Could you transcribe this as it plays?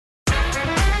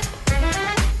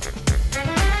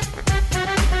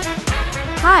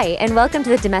Hi, and welcome to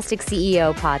the Domestic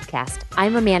CEO podcast.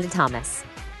 I'm Amanda Thomas.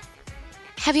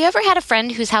 Have you ever had a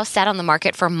friend whose house sat on the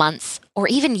market for months or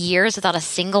even years without a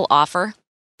single offer?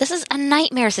 This is a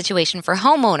nightmare situation for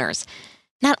homeowners.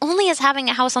 Not only is having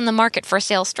a house on the market for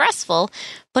sale stressful,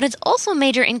 but it's also a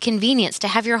major inconvenience to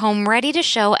have your home ready to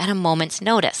show at a moment's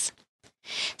notice.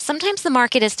 Sometimes the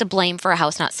market is to blame for a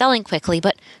house not selling quickly,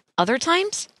 but other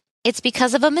times it's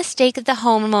because of a mistake that the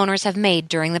homeowners have made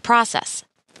during the process.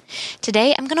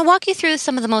 Today, I'm going to walk you through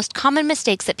some of the most common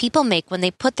mistakes that people make when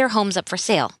they put their homes up for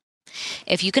sale.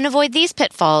 If you can avoid these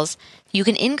pitfalls, you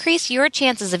can increase your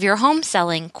chances of your home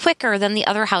selling quicker than the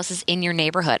other houses in your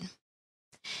neighborhood.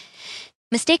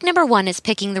 Mistake number 1 is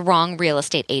picking the wrong real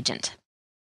estate agent.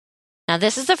 Now,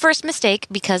 this is the first mistake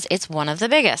because it's one of the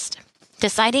biggest.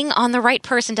 Deciding on the right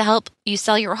person to help you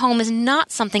sell your home is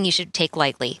not something you should take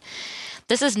lightly.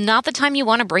 This is not the time you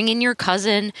want to bring in your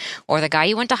cousin or the guy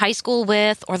you went to high school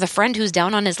with or the friend who's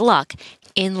down on his luck,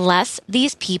 unless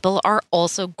these people are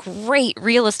also great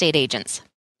real estate agents.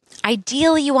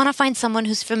 Ideally, you want to find someone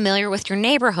who's familiar with your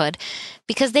neighborhood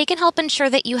because they can help ensure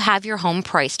that you have your home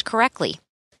priced correctly.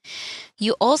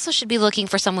 You also should be looking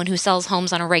for someone who sells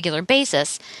homes on a regular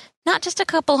basis, not just a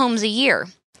couple homes a year,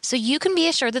 so you can be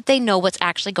assured that they know what's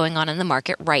actually going on in the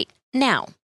market right now.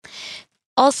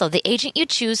 Also, the agent you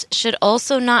choose should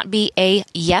also not be a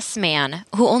yes man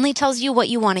who only tells you what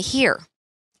you want to hear.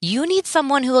 You need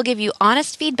someone who will give you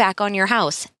honest feedback on your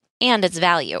house and its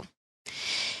value.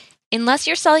 Unless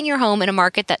you're selling your home in a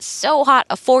market that's so hot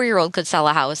a 4-year-old could sell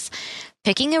a house,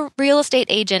 picking a real estate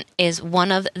agent is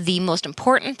one of the most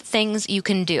important things you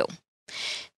can do.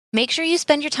 Make sure you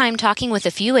spend your time talking with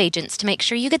a few agents to make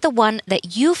sure you get the one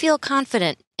that you feel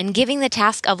confident in giving the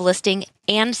task of listing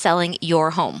and selling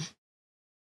your home.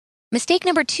 Mistake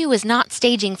number 2 is not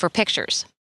staging for pictures.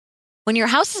 When your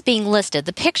house is being listed,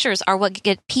 the pictures are what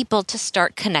get people to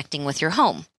start connecting with your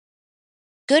home.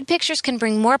 Good pictures can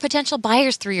bring more potential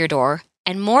buyers through your door,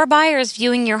 and more buyers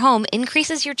viewing your home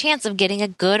increases your chance of getting a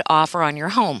good offer on your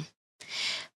home.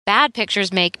 Bad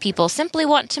pictures make people simply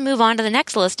want to move on to the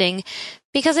next listing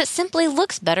because it simply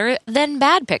looks better than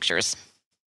bad pictures.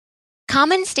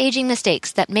 Common staging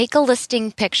mistakes that make a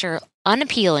listing picture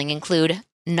unappealing include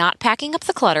not packing up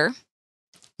the clutter,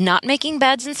 not making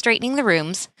beds and straightening the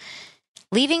rooms,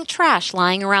 leaving trash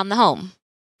lying around the home,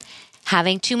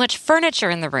 having too much furniture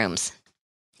in the rooms,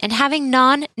 and having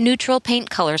non-neutral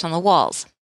paint colors on the walls.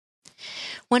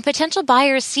 When potential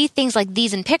buyers see things like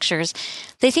these in pictures,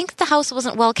 they think that the house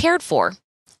wasn't well cared for,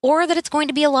 or that it's going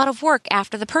to be a lot of work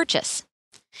after the purchase.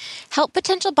 Help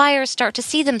potential buyers start to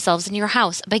see themselves in your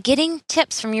house by getting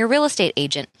tips from your real estate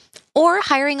agent, or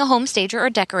hiring a home stager or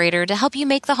decorator to help you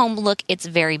make the home look its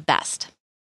very best.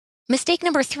 Mistake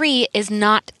number 3 is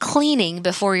not cleaning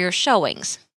before your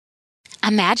showings.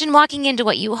 Imagine walking into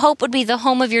what you hope would be the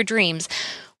home of your dreams,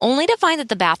 only to find that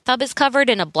the bathtub is covered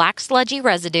in a black sludgy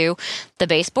residue, the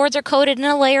baseboards are coated in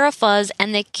a layer of fuzz,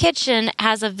 and the kitchen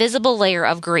has a visible layer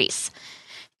of grease.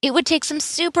 It would take some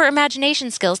super imagination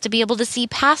skills to be able to see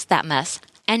past that mess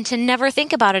and to never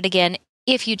think about it again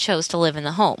if you chose to live in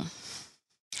the home.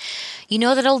 You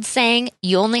know that old saying,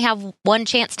 you only have one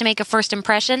chance to make a first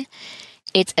impression?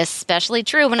 It's especially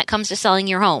true when it comes to selling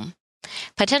your home.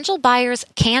 Potential buyers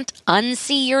can't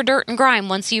unsee your dirt and grime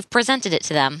once you've presented it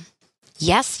to them.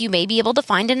 Yes, you may be able to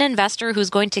find an investor who's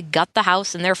going to gut the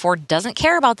house and therefore doesn't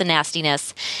care about the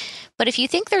nastiness. But if you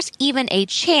think there's even a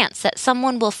chance that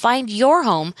someone will find your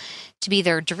home to be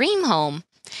their dream home,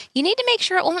 you need to make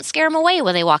sure it won't scare them away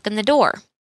when they walk in the door.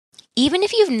 Even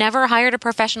if you've never hired a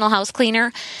professional house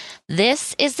cleaner,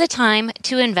 this is the time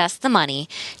to invest the money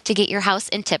to get your house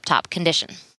in tip-top condition.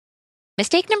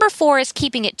 Mistake number 4 is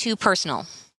keeping it too personal.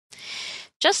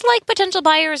 Just like potential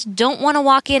buyers don't want to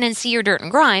walk in and see your dirt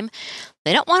and grime,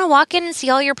 they don't want to walk in and see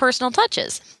all your personal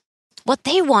touches. What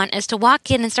they want is to walk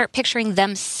in and start picturing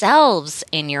themselves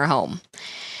in your home.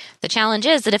 The challenge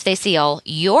is that if they see all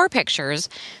your pictures,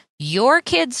 your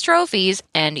kids' trophies,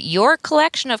 and your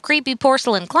collection of creepy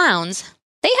porcelain clowns,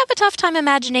 they have a tough time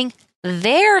imagining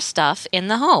their stuff in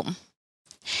the home.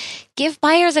 Give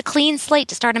buyers a clean slate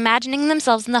to start imagining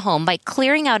themselves in the home by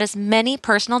clearing out as many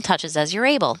personal touches as you're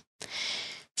able.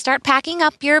 Start packing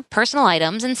up your personal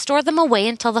items and store them away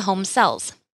until the home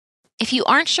sells. If you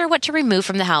aren't sure what to remove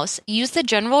from the house, use the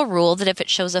general rule that if it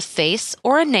shows a face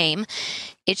or a name,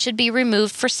 it should be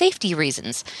removed for safety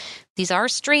reasons. These are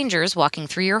strangers walking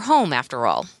through your home, after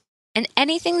all. And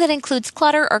anything that includes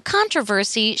clutter or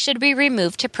controversy should be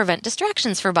removed to prevent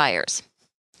distractions for buyers.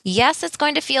 Yes, it's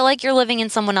going to feel like you're living in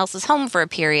someone else's home for a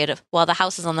period while the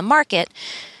house is on the market,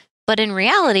 but in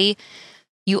reality,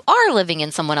 you are living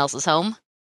in someone else's home.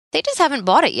 They just haven't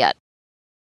bought it yet.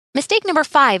 Mistake number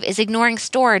 5 is ignoring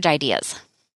storage ideas.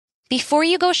 Before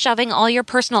you go shoving all your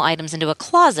personal items into a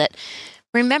closet,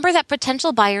 remember that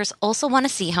potential buyers also want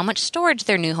to see how much storage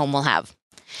their new home will have.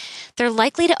 They're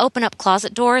likely to open up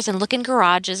closet doors and look in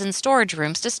garages and storage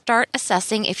rooms to start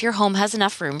assessing if your home has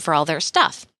enough room for all their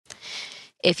stuff.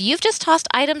 If you've just tossed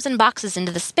items and boxes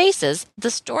into the spaces,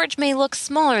 the storage may look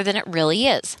smaller than it really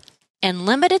is, and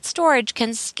limited storage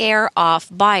can scare off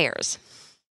buyers.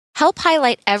 Help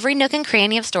highlight every nook and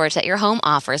cranny of storage that your home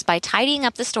offers by tidying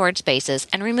up the storage spaces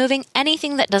and removing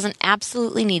anything that doesn't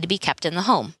absolutely need to be kept in the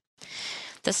home.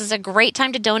 This is a great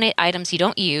time to donate items you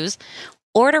don't use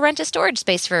or to rent a storage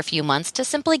space for a few months to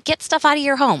simply get stuff out of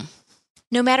your home.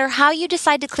 No matter how you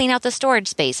decide to clean out the storage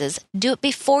spaces, do it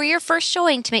before your first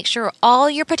showing to make sure all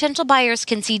your potential buyers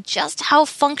can see just how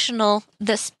functional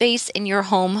the space in your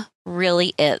home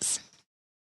really is.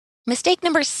 Mistake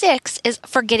number 6 is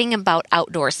forgetting about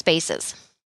outdoor spaces.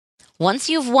 Once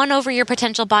you've won over your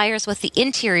potential buyers with the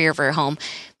interior of your home,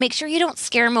 make sure you don't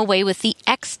scare them away with the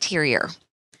exterior.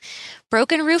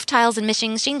 Broken roof tiles and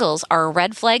missing shingles are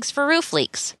red flags for roof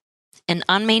leaks. An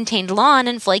unmaintained lawn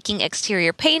and flaking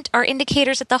exterior paint are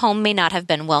indicators that the home may not have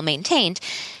been well maintained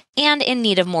and in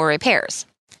need of more repairs.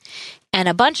 And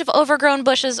a bunch of overgrown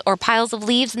bushes or piles of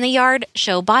leaves in the yard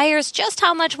show buyers just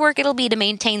how much work it'll be to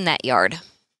maintain that yard.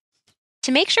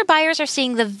 To make sure buyers are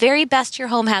seeing the very best your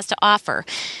home has to offer,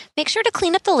 make sure to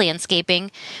clean up the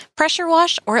landscaping, pressure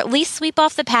wash, or at least sweep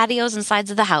off the patios and sides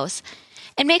of the house,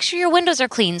 and make sure your windows are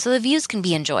clean so the views can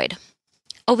be enjoyed.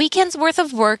 A weekend's worth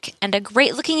of work and a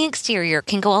great-looking exterior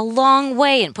can go a long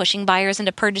way in pushing buyers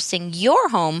into purchasing your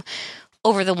home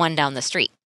over the one down the street.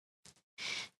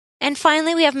 And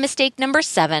finally, we have mistake number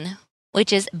 7,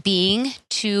 which is being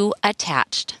too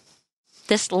attached.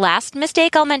 This last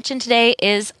mistake I'll mention today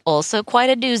is also quite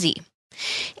a doozy.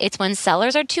 It's when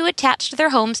sellers are too attached to their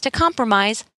homes to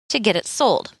compromise to get it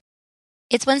sold.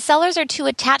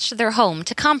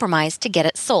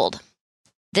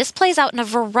 This plays out in a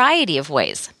variety of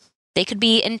ways. They could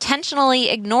be intentionally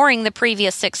ignoring the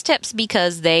previous 6 tips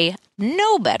because they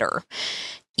know better,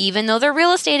 even though their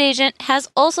real estate agent has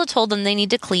also told them they need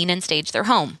to clean and stage their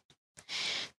home.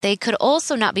 They could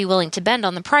also not be willing to bend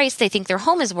on the price they think their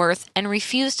home is worth and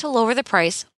refuse to lower the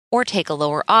price or take a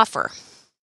lower offer.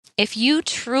 If you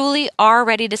truly are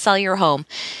ready to sell your home,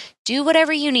 do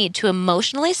whatever you need to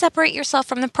emotionally separate yourself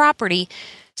from the property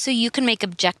so you can make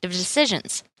objective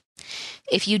decisions.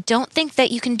 If you don't think that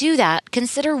you can do that,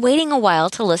 consider waiting a while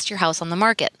to list your house on the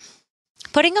market.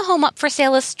 Putting a home up for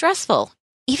sale is stressful,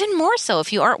 even more so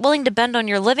if you aren't willing to bend on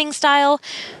your living style,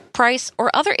 price, or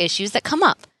other issues that come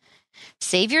up.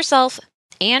 Save yourself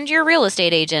and your real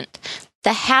estate agent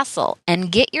the hassle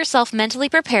and get yourself mentally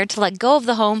prepared to let go of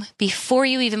the home before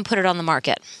you even put it on the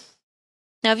market.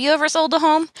 Now, have you ever sold a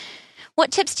home?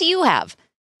 What tips do you have?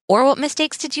 Or what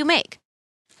mistakes did you make?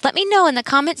 Let me know in the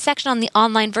comment section on the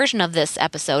online version of this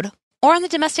episode or on the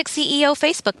Domestic CEO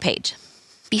Facebook page.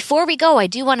 Before we go, I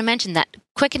do want to mention that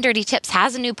Quick and Dirty Tips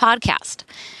has a new podcast.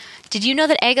 Did you know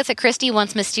that Agatha Christie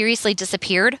once mysteriously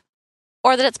disappeared?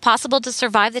 Or that it's possible to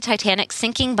survive the Titanic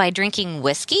sinking by drinking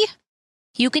whiskey?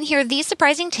 You can hear these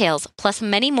surprising tales, plus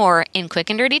many more, in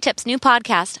Quick and Dirty Tips' new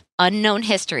podcast, Unknown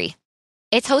History.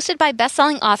 It's hosted by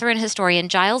best-selling author and historian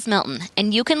Giles Milton,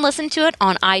 and you can listen to it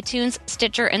on iTunes,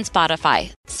 Stitcher, and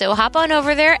Spotify. So hop on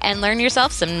over there and learn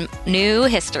yourself some new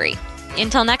history.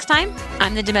 Until next time,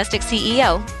 I'm the Domestic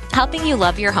CEO, helping you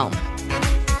love your home.